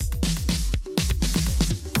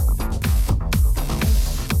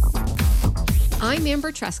I'm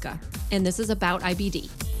Amber Tresca, and this is About IBD.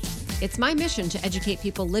 It's my mission to educate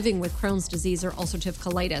people living with Crohn's disease or ulcerative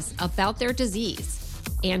colitis about their disease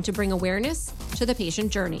and to bring awareness to the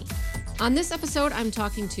patient journey. On this episode, I'm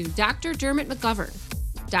talking to Dr. Dermot McGovern.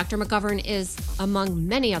 Dr. McGovern is, among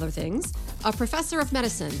many other things, a professor of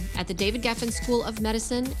medicine at the David Geffen School of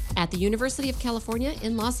Medicine at the University of California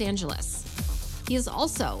in Los Angeles. He is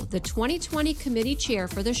also the 2020 committee chair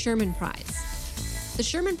for the Sherman Prize. The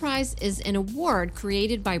Sherman Prize is an award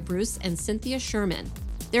created by Bruce and Cynthia Sherman.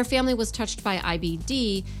 Their family was touched by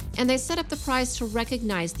IBD, and they set up the prize to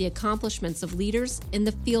recognize the accomplishments of leaders in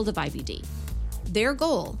the field of IBD. Their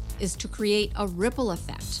goal is to create a ripple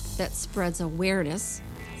effect that spreads awareness,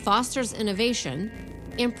 fosters innovation,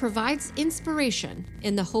 and provides inspiration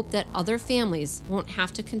in the hope that other families won't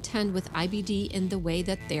have to contend with IBD in the way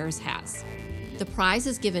that theirs has. The prize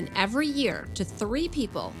is given every year to 3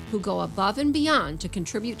 people who go above and beyond to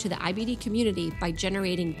contribute to the IBD community by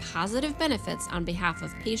generating positive benefits on behalf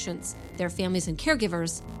of patients, their families and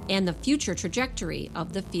caregivers, and the future trajectory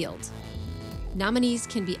of the field. Nominees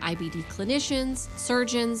can be IBD clinicians,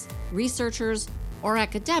 surgeons, researchers, or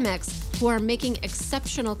academics who are making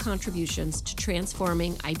exceptional contributions to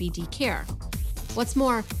transforming IBD care. What's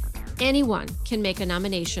more, anyone can make a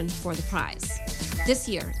nomination for the prize. This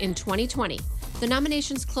year, in 2020, the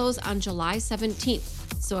nominations close on July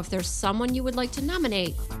 17th, so if there's someone you would like to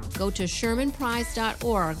nominate, go to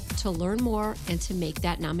shermanprize.org to learn more and to make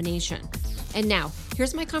that nomination. And now,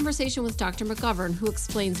 here's my conversation with Dr. McGovern, who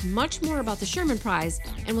explains much more about the Sherman Prize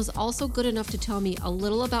and was also good enough to tell me a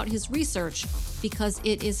little about his research because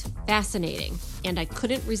it is fascinating, and I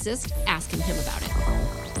couldn't resist asking him about it.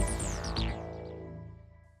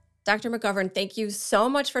 Dr. McGovern, thank you so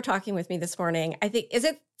much for talking with me this morning. I think, is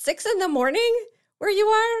it 6 a.m. where you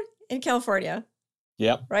are in California?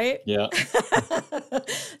 Yep. Right? Yeah.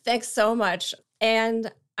 Thanks so much.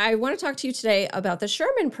 And I want to talk to you today about the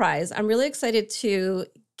Sherman Prize. I'm really excited to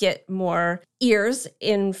get more ears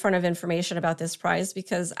in front of information about this prize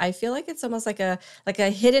because I feel like it's almost like a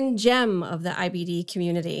hidden gem of the IBD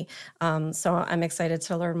community. So I'm excited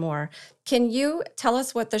to learn more. Can you tell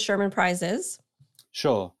us what the Sherman Prize is?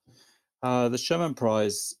 Sure. The Sherman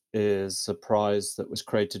Prize is a prize that was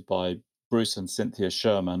created by Bruce and Cynthia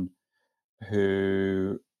Sherman,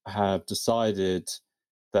 who have decided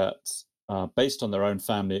that based on their own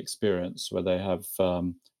family experience, where they have a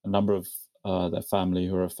number of their family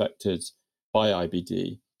who are affected by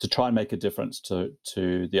IBD, to try and make a difference to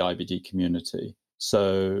the IBD community.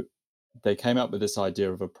 So they came up with this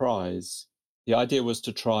idea of a prize. The idea was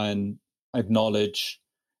to try and acknowledge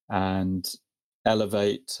and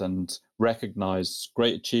elevate and recognize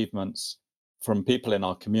great achievements from people in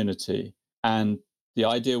our community. And the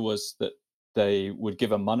idea was that they would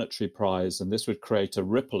give a monetary prize and this would create a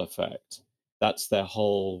ripple effect. That's their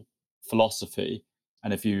whole philosophy.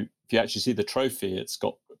 And if you actually see the trophy, it's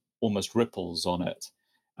got almost ripples on it.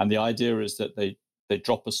 And the idea is that they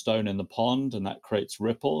drop a stone in the pond and that creates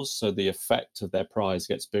ripples. So the effect of their prize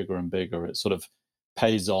gets bigger and bigger. It sort of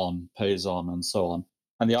pays on, and so on.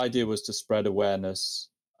 And the idea was to spread awareness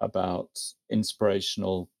about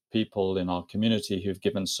inspirational people in our community who've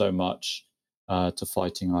given so much to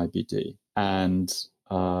fighting IBD. And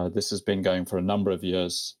this has been going for a number of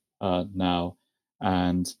years now.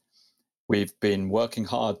 And we've been working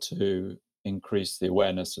hard to increase the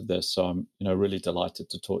awareness of this. So I'm really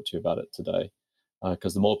delighted to talk to you about it today,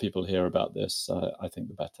 because the more people hear about this, I think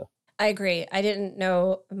the better. I agree. I didn't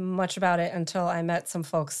know much about it until I met some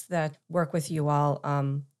folks that work with you all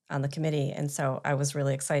on the committee. And so I was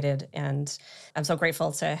really excited, and I'm so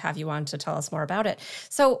grateful to have you on to tell us more about it.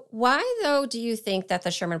 So why, though, do you think that the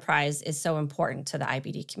Sherman Prize is so important to the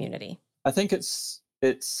IBD community? I think it's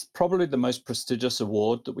probably the most prestigious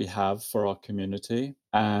award that we have for our community.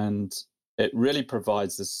 And it really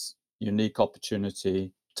provides this unique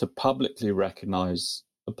opportunity to publicly recognize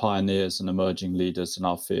the pioneers and emerging leaders in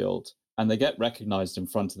our field. And they get recognized in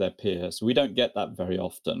front of their peers. We don't get that very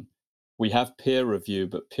often. We have peer review,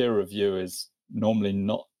 but peer review is normally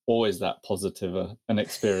not always that positive an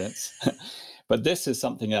experience. But this is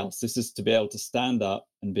something else. This is to be able to stand up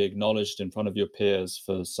and be acknowledged in front of your peers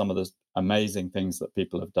for some of the amazing things that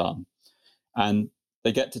people have done. And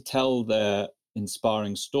they get to tell their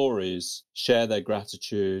inspiring stories, share their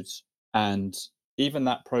gratitude, and even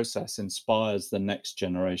that process inspires the next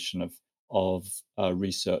generation of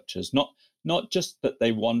researchers. Not just that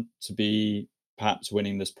they want to be perhaps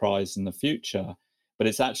winning this prize in the future, but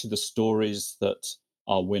it's actually the stories that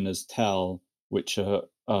our winners tell, which are,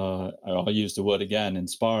 I'll use the word again,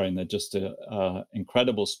 inspiring. They're just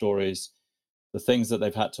incredible stories, the things that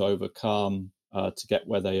they've had to overcome, to get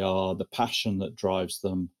where they are, the passion that drives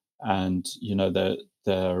them, and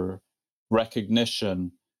their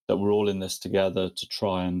recognition that we're all in this together to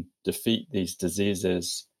try and defeat these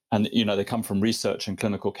diseases. And they come from research and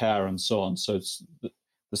clinical care and so on. So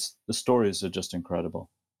the stories are just incredible.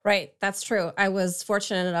 Right, that's true. I was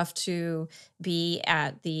fortunate enough to be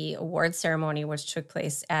at the award ceremony, which took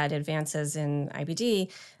place at Advances in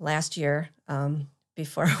IBD last year,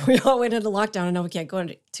 before we all went into lockdown. I know we can't go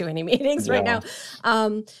into any meetings right now,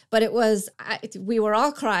 but it was we were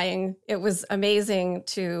all crying. It was amazing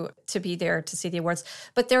to be there to see the awards.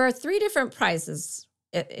 But there are 3 different prizes.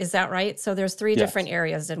 Is that right? So there's 3 different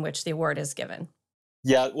areas in which the award is given.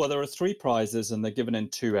 Yeah, well, there are 3 prizes, and they're given in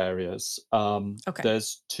 2 areas. Okay.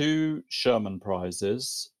 There's 2 Sherman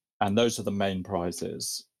prizes, and those are the main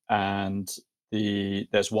prizes. And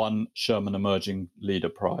there's 1 Sherman Emerging Leader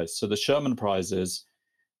Prize. So the Sherman prizes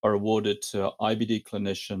are awarded to IBD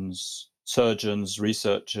clinicians, surgeons,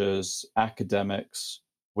 researchers, academics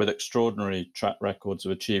with extraordinary track records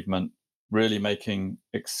of achievement, really making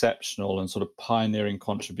exceptional and sort of pioneering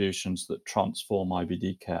contributions that transform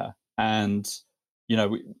IBD care. And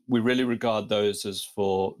we really regard those as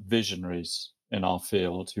for visionaries in our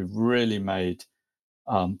field who've really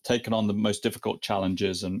taken on the most difficult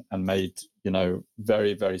challenges and made,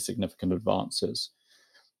 very, very significant advances.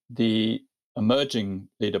 The Emerging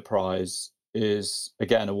Leader Prize is,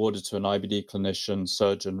 again, awarded to an IBD clinician,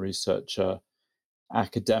 surgeon, researcher,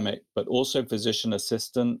 academic, but also physician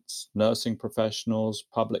assistants, nursing professionals,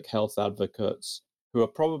 public health advocates, who are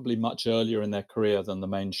probably much earlier in their career than the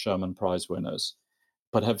main Sherman Prize winners,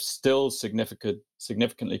 but have still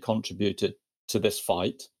significantly contributed to this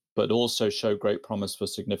fight, but also show great promise for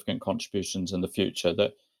significant contributions in the future.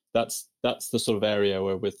 That's the sort of area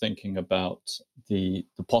where we're thinking about the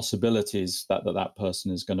possibilities that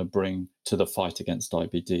person is going to bring to the fight against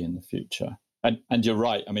IBD in the future. And you're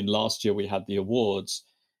right. I mean, last year we had the awards,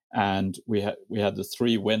 and we had the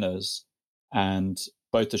 3 winners, and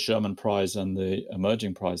both the Sherman Prize and the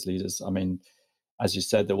Emerging Prize leaders. I mean, as you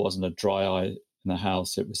said, there wasn't a dry eye in the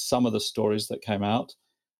house. It was some of the stories that came out,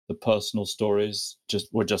 the personal stories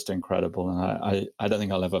were just incredible. And I don't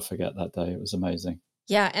think I'll ever forget that day. It was amazing.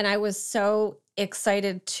 Yeah, and I was so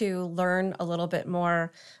excited to learn a little bit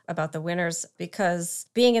more about the winners, because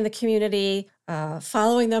being in the community,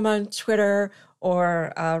 following them on Twitter,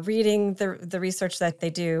 or reading the research that they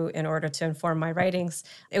do in order to inform my writings,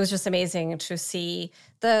 it was just amazing to see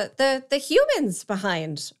the humans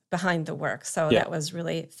behind the work. So that was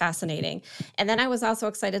really fascinating. And then I was also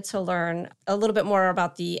excited to learn a little bit more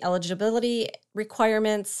about the eligibility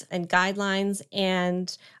requirements and guidelines.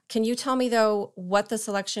 And can you tell me, though, what the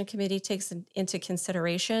selection committee takes into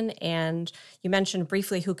consideration? And you mentioned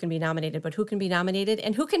briefly who can be nominated, but who can be nominated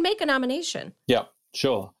and who can make a nomination? Yeah,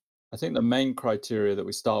 sure. I think the main criteria that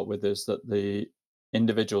we start with is that the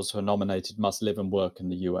individuals who are nominated must live and work in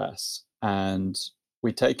the US. And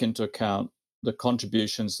we take into account the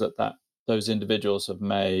contributions that those individuals have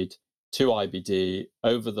made to IBD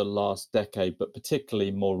over the last decade, but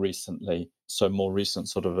particularly more recently, so more recent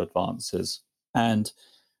sort of advances. And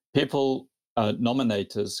people,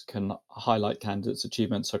 nominators, can highlight candidates'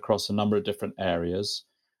 achievements across a number of different areas.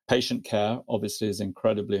 Patient care, obviously, is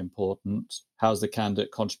incredibly important. How's the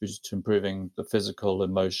candidate contributed to improving the physical,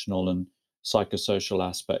 emotional, and psychosocial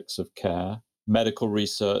aspects of care? Medical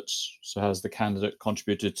research, so has the candidate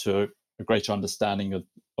contributed to a greater understanding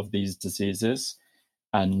of these diseases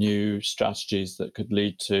and new strategies that could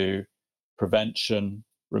lead to prevention,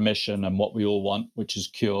 remission, and what we all want, which is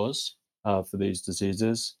cures for these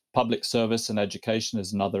diseases. Public service and education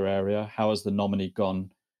is another area. How has the nominee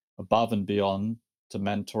gone above and beyond to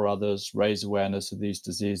mentor others, raise awareness of these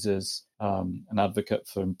diseases, and advocate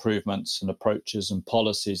for improvements and approaches and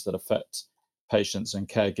policies that affect patients and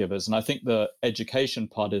caregivers? And I think the education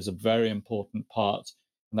part is a very important part,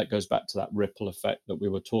 and that goes back to that ripple effect that we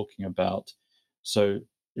were talking about. So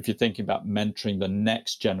if you're thinking about mentoring the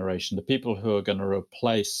next generation, the people who are going to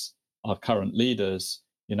replace our current leaders,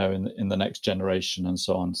 in the next generation and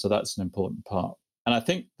so on. So that's an important part. And I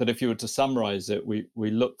think that if you were to summarize it, we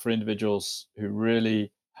look for individuals who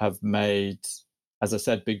really have made, as I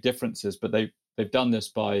said, big differences, but they've done this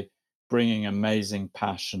by bringing amazing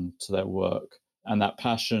passion to their work. And that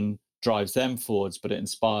passion drives them forwards, but it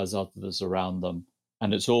inspires others around them.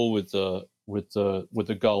 And it's all with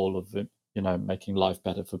the goal of, making life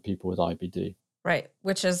better for people with IBD. Right,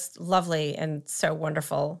 which is lovely and so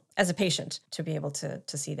wonderful as a patient to be able to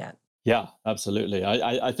see that. Yeah, absolutely.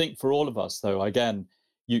 I think for all of us, though, again,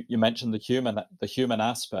 you mentioned the human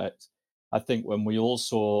aspect. I think when we all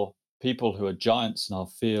saw people who are giants in our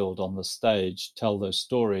field on the stage tell those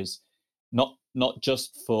stories, not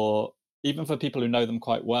just for, even for people who know them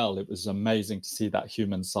quite well, it was amazing to see that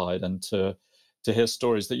human side and to hear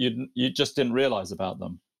stories that you just didn't realize about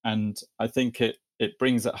them. And I think it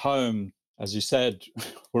brings it home, as you said,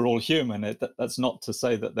 we're all human. That's not to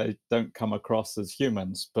say that they don't come across as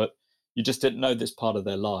humans, but you just didn't know this part of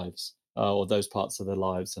their lives. Or those parts of their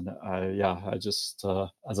lives. And I just,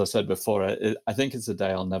 as I said before, I think it's a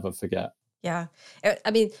day I'll never forget. Yeah.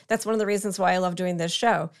 I mean, that's one of the reasons why I love doing this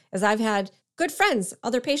show, is I've had good friends,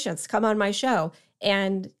 other patients come on my show,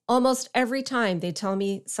 and almost every time they tell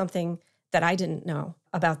me something that I didn't know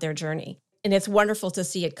about their journey. And it's wonderful to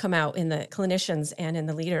see it come out in the clinicians and in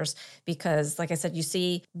the leaders, because like I said, you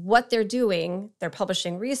see what they're doing. They're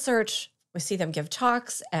publishing research. We see them give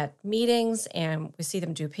talks at meetings, and we see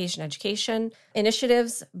them do patient education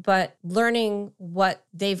initiatives, but learning what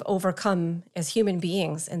they've overcome as human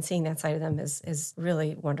beings and seeing that side of them is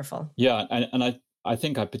really wonderful. Yeah, and I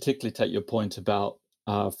think I particularly take your point about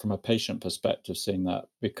from a patient perspective, seeing that,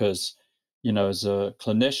 because, as a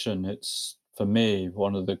clinician, it's, for me,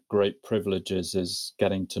 one of the great privileges is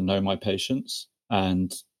getting to know my patients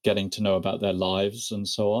and getting to know about their lives and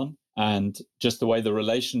so on. And just the way the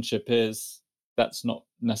relationship is, that's not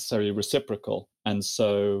necessarily reciprocal. And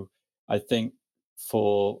so I think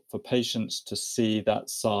for patients to see that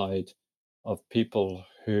side of people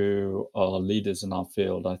who are leaders in our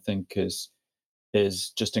field, I think is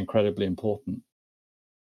just incredibly important.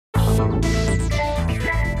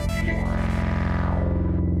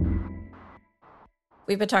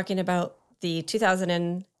 We've been talking about the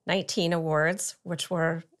 2019 awards, which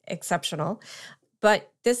were exceptional.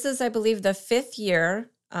 But this is, I believe, the fifth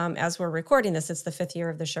year, as we're recording this, it's the fifth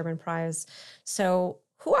year of the Sherman Prize. So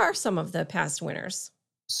who are some of the past winners?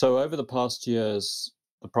 So over the past years,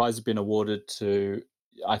 the prize has been awarded to,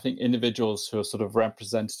 I think, individuals who are sort of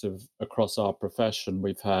representative across our profession.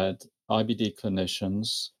 We've had IBD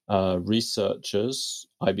clinicians, researchers,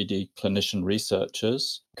 IBD clinician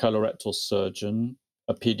researchers, colorectal surgeon,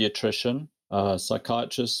 a pediatrician,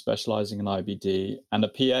 psychiatrist specializing in IBD, and a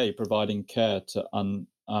PA providing care to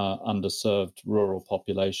underserved rural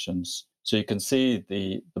populations. So you can see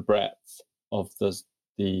the breadth of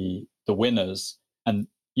the winners. And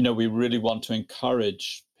we really want to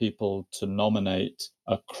encourage people to nominate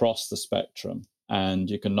across the spectrum. And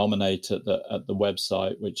you can nominate at the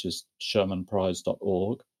website, which is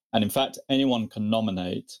shermanprize.org. And in fact, anyone can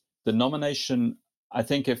nominate. The nomination, I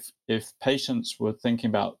think if patients were thinking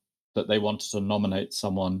about that they wanted to nominate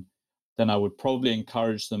someone, then I would probably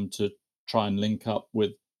encourage them to try and link up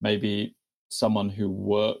with maybe someone who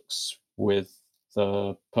works with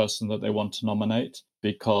the person that they want to nominate,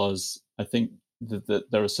 because I think that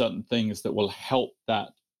there are certain things that will help that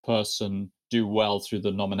person do well through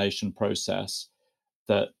the nomination process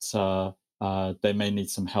that they may need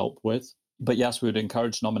some help with. But yes, we would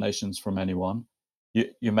encourage nominations from anyone.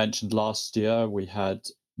 You mentioned last year we had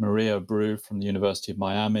Maria Brew from the University of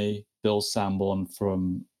Miami, Bill Sanborn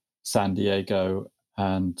from San Diego,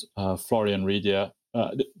 and Florian Rieder.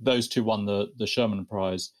 Those two won the Sherman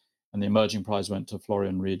Prize, and the Emerging Prize went to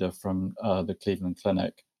Florian Rieder from the Cleveland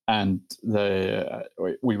Clinic. And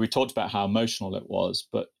we talked about how emotional it was,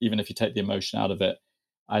 but even if you take the emotion out of it,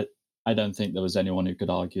 I don't think there was anyone who could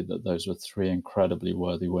argue that those were three incredibly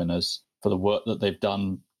worthy winners for the work that they've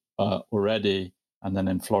done already, and then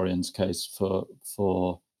in Florian's case for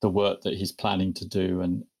the work that he's planning to do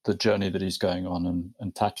and the journey that he's going on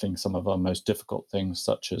and tackling some of our most difficult things,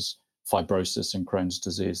 such as fibrosis and Crohn's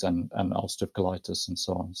disease and ulcerative colitis and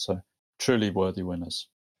so on. So truly worthy winners.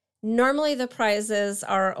 Normally the prizes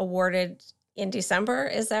are awarded in December,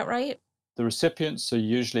 is that right? The recipients are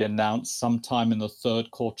usually announced sometime in the third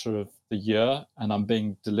quarter of the year, and I'm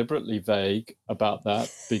being deliberately vague about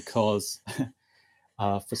that because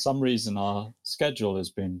for some reason our schedule has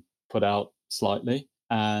been put out slightly,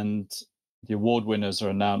 and the award winners are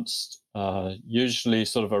announced usually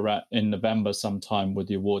sort of around in November sometime, with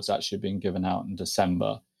the awards actually being given out in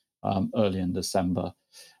December, early in December.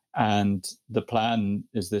 And the plan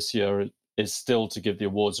is this year is still to give the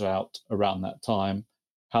awards out around that time.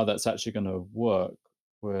 How that's actually going to work,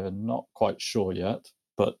 we're not quite sure yet,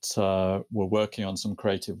 but we're working on some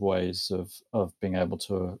creative ways of being able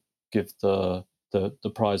to give the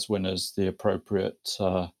prize winners the appropriate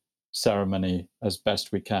ceremony as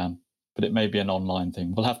best we can. But it may be an online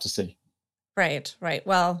thing. We'll have to see. Right.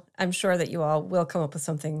 Well, I'm sure that you all will come up with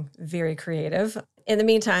something very creative. In the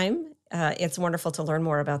meantime, it's wonderful to learn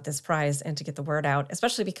more about this prize and to get the word out,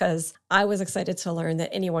 especially because I was excited to learn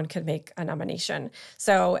that anyone could make a nomination.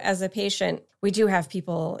 So as a patient, we do have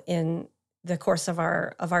people in the course of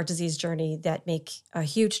our disease journey that make a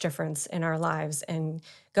huge difference in our lives and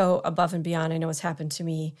go above and beyond. I know it's happened to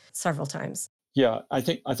me several times. Yeah, I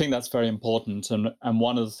think that's very important, and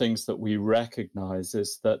one of the things that we recognize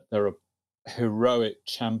is that there are heroic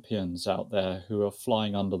champions out there who are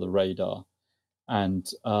flying under the radar and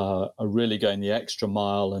are really going the extra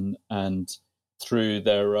mile, and through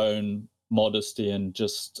their own modesty and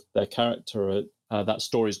just their character, that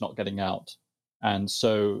story's not getting out. And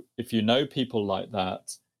so, if you know people like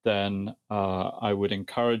that, then I would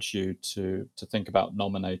encourage you to think about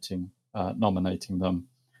nominating them.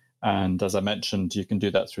 And as I mentioned, you can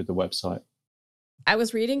do that through the website. I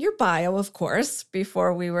was reading your bio, of course,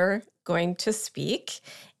 before we were going to speak,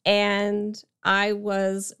 and I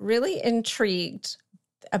was really intrigued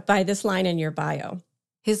by this line in your bio.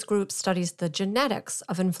 His group studies the genetics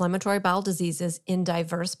of inflammatory bowel diseases in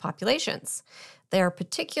diverse populations. They are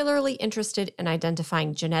particularly interested in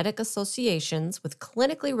identifying genetic associations with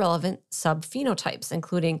clinically relevant subphenotypes,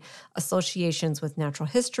 including associations with natural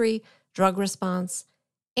history, drug response,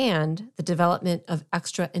 and the development of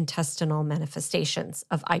extraintestinal manifestations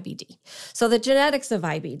of IBD. So the genetics of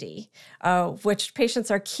IBD, which patients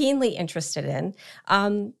are keenly interested in.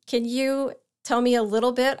 Can you tell me a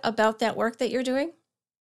little bit about that work that you're doing?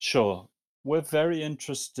 Sure. We're very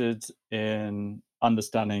interested in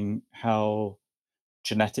understanding how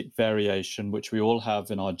genetic variation, which we all have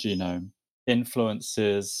in our genome,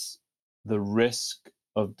 influences the risk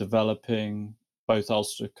of developing both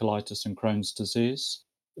ulcerative colitis and Crohn's disease,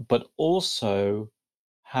 but also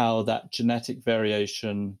how that genetic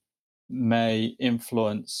variation may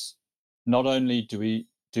influence not only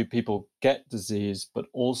do people get disease, but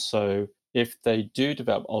also if they do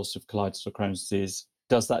develop ulcerative colitis or Crohn's disease,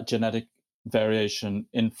 does that genetic variation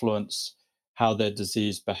influence how their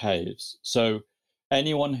disease behaves? So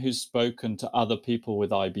anyone who's spoken to other people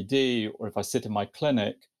with IBD, or if I sit in my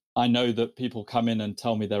clinic, I know that people come in and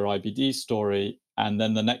tell me their IBD story, and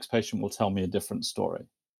then the next patient will tell me a different story.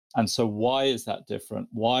 And so why is that different?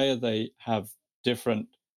 Why are they have different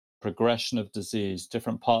progression of disease,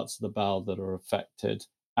 different parts of the bowel that are affected?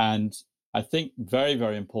 And I think very,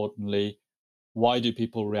 very importantly, why do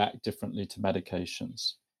people react differently to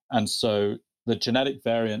medications? And so the genetic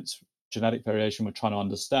variation we're trying to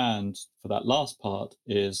understand for that last part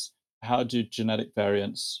is how do genetic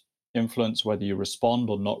variants influence whether you respond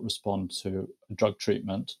or not respond to a drug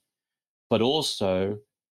treatment, but also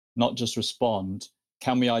not just respond,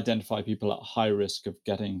 can we identify people at high risk of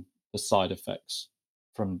getting the side effects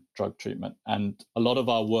from drug treatment? And a lot of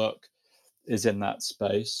our work is in that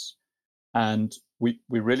space. And we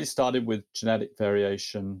really started with genetic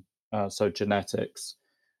variation, so genetics.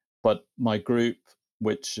 But my group,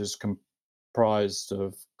 which is comprised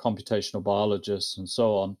of computational biologists and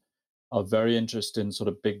so on, are very interested in sort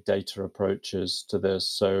of big data approaches to this.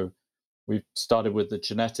 So we started with the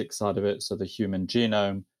genetic side of it, so the human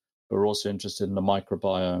genome, but we're also interested in the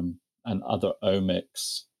microbiome and other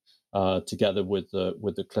omics, together with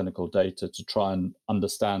the clinical data to try and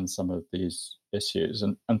understand some of these issues.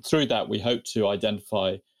 And through that, we hope to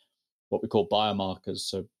identify what we call biomarkers,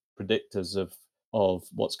 so predictors of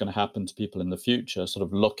what's going to happen to people in the future, sort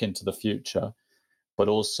of look into the future, but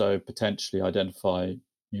also potentially identify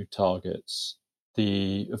new targets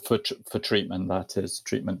for treatment, that is,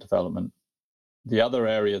 treatment development. The other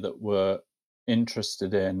area that we're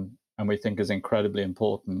interested in, and we think is incredibly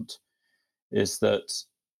important, is that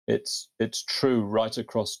it's true right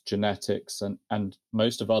across genetics and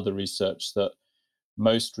most of other research that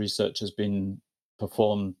most research has been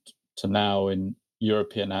performed to now in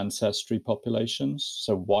European ancestry populations,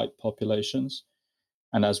 so white populations.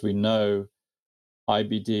 And as we know,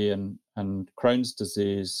 IBD and Crohn's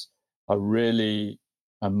disease are really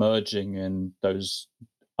emerging in those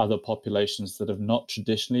other populations that have not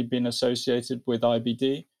traditionally been associated with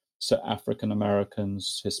IBD. So African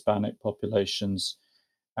Americans, Hispanic populations,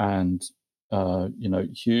 and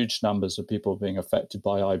huge numbers of people being affected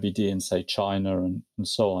by IBD in, say, China and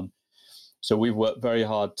so on. So we've worked very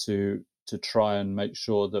hard to try and make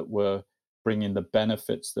sure that we're bringing the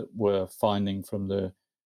benefits that we're finding from the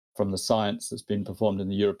science that's been performed in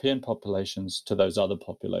the European populations to those other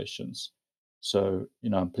populations. So,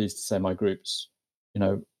 I'm pleased to say my groups,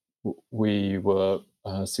 we were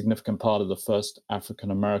a significant part of the first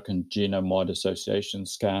African American genome-wide association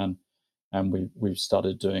scan, and we've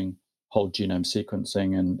started doing whole genome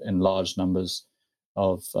sequencing in large numbers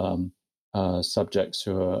of subjects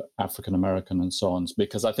who are African American and so on.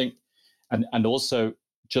 Because I think, and also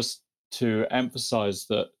just to emphasize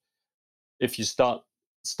that if you start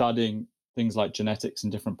studying things like genetics in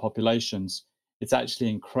different populations, it's actually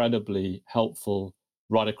incredibly helpful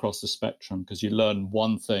right across the spectrum, because you learn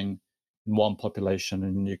one thing in one population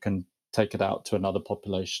and you can take it out to another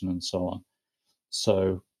population and so on.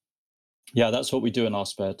 So yeah, that's what we do in our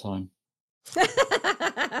spare time.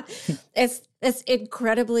 It's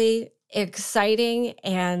incredibly exciting.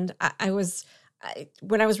 And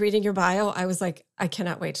when I was reading your bio, I was like, I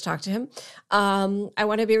cannot wait to talk to him. I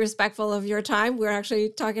want to be respectful of your time. We're actually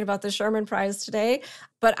talking about the Sherman Prize today,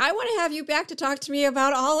 but I want to have you back to talk to me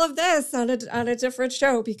about all of this on a different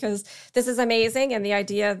show, because this is amazing. And the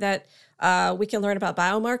idea that we can learn about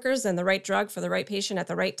biomarkers and the right drug for the right patient at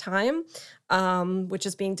the right time, which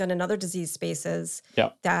is being done in other disease spaces. Yeah.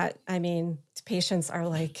 That, I mean, patients are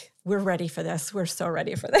like, we're ready for this. We're so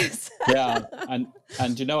ready for this. Yeah, and I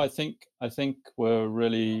think we're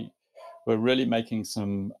really making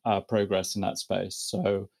some progress in that space.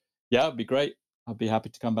 So yeah, it'd be great. I'd be happy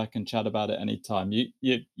to come back and chat about it anytime. You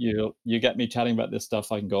get me chatting about this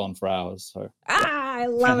stuff, I can go on for hours. So I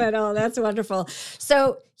love it. Oh, that's wonderful.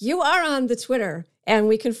 So you are on the Twitter, and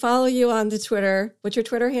we can follow you on the Twitter. What's your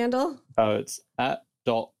Twitter handle? Oh, it's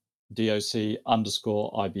 @doc_IBD.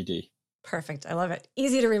 Perfect. I love it.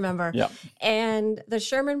 Easy to remember. Yeah. And the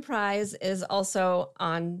Sherman Prize is also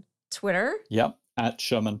on Twitter. Yep.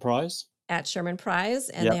 @Sherman Prize. @Sherman Prize.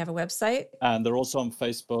 And Yep. they have a website. And they're also on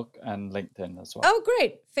Facebook and LinkedIn as well. Oh,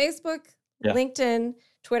 great. Facebook, Yeah. LinkedIn,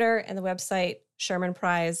 Twitter, and the website, Sherman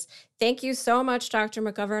Prize. Thank you so much, Dr.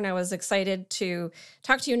 McGovern. I was excited to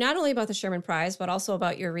talk to you not only about the Sherman Prize, but also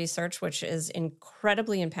about your research, which is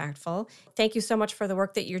incredibly impactful. Thank you so much for the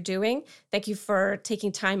work that you're doing. Thank you for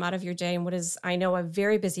taking time out of your day in what is, I know, a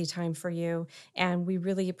very busy time for you. And we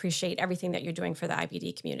really appreciate everything that you're doing for the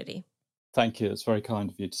IBD community. Thank you. It's very kind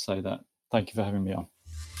of you to say that. Thank you for having me on.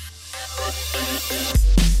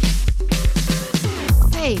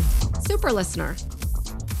 Hey, super listener.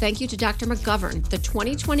 Thank you to Dr. McGovern, the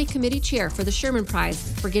 2020 committee chair for the Sherman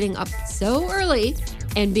Prize, for getting up so early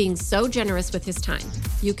and being so generous with his time.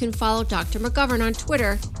 You can follow Dr. McGovern on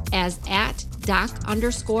Twitter as @doc_IBD.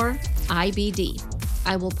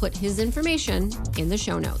 I will put his information in the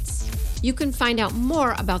show notes. You can find out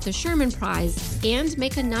more about the Sherman Prize and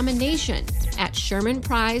make a nomination at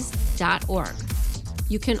shermanprize.org.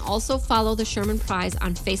 You can also follow the Sherman Prize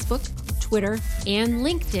on Facebook, Twitter, and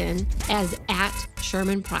LinkedIn as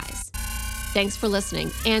 @Sherman Prize. Thanks for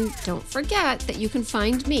listening. And don't forget that you can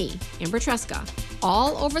find me, Amber Tresca,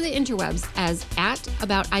 all over the interwebs as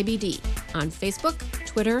 @AboutIBD on Facebook,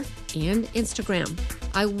 Twitter, and Instagram.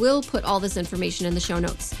 I will put all this information in the show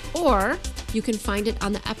notes, or you can find it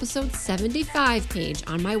on the episode 75 page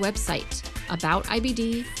on my website,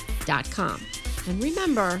 aboutibd.com. And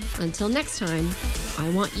remember, until next time, I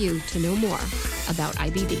want you to know more about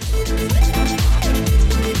IBD.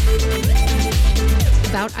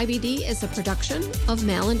 About IBD is a production of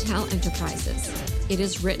Malintel Enterprises. It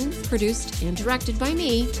is written, produced, and directed by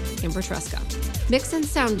me, Amber Tresca. Mix and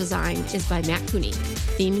sound design is by Matt Cooney.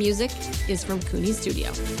 Theme music is from Cooney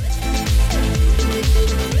Studio.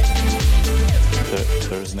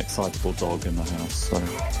 There is an excitable dog in the house, so...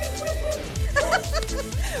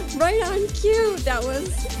 Right on cue. That was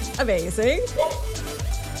amazing.